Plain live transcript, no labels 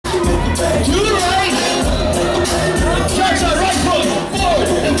To the right. Cha-cha, right foot. Forward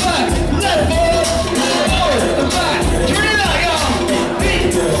and back. Left foot. Forward and back. Turn it out, y'all.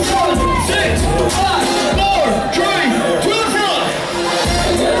 8, 7, 6, 5, 4, 3, to the front.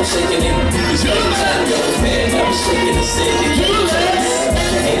 I got him shaking it. He's making time go man. I'm shaking the city. To the left.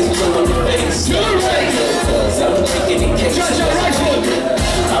 Hands blue on the face. To the right. I'm taking the game. Cha-cha, right foot.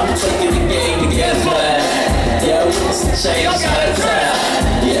 I'm taking the game to get mine. Yeah, I'm losing the change.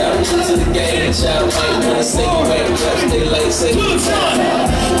 Yeah, I'm new to the game. Y'all might wanna say you ain't just they like say To the front.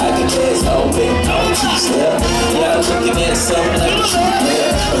 I can dance all day, all two-step. Y'all looking at something like a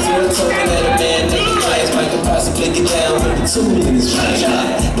two-step. A girl talking at a man that the clients might could possibly get down with the 2 minutes range.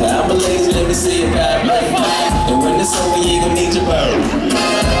 Now I'm a lazy, let me see it right. And when it's over, you ain't gon' need your bird.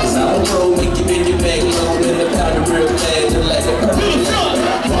 Cause I'm a pro, make you bend your back low in the powder real bad, just like a perfect.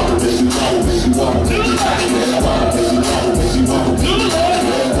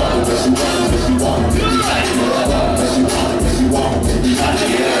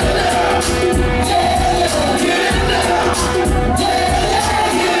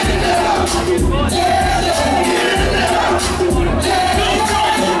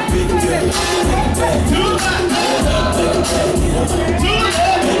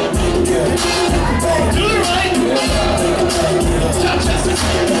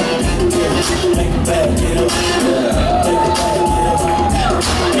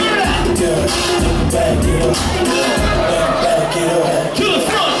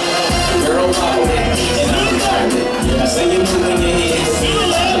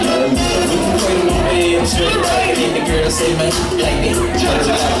 Say my like me,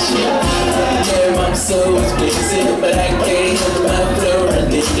 yeah, I'm so explicit, but I can't help my flow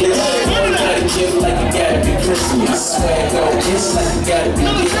ridiculous. You gotta give like you gotta be Christmas. Swag on this like you gotta be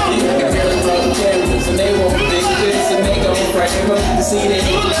gifted. The girls broke cameras and they won't think this, and they gon' frame up to see that.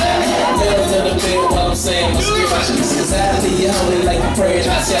 Love in the bed while I'm saying my scriptures, cause I leave you holy like a prayer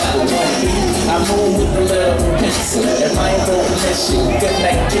myself. I move with the love and pencil. If I ain't gon' miss you, good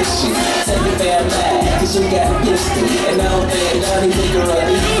night kiss you. Tell you that I'm lying, cause you got pissed. And I don't think I need to go right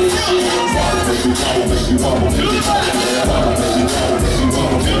into this shit.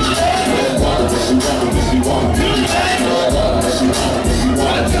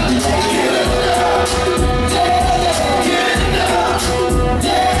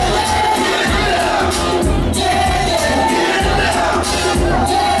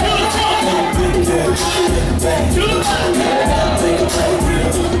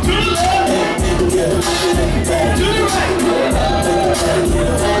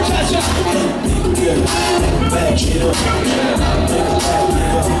 Back it up.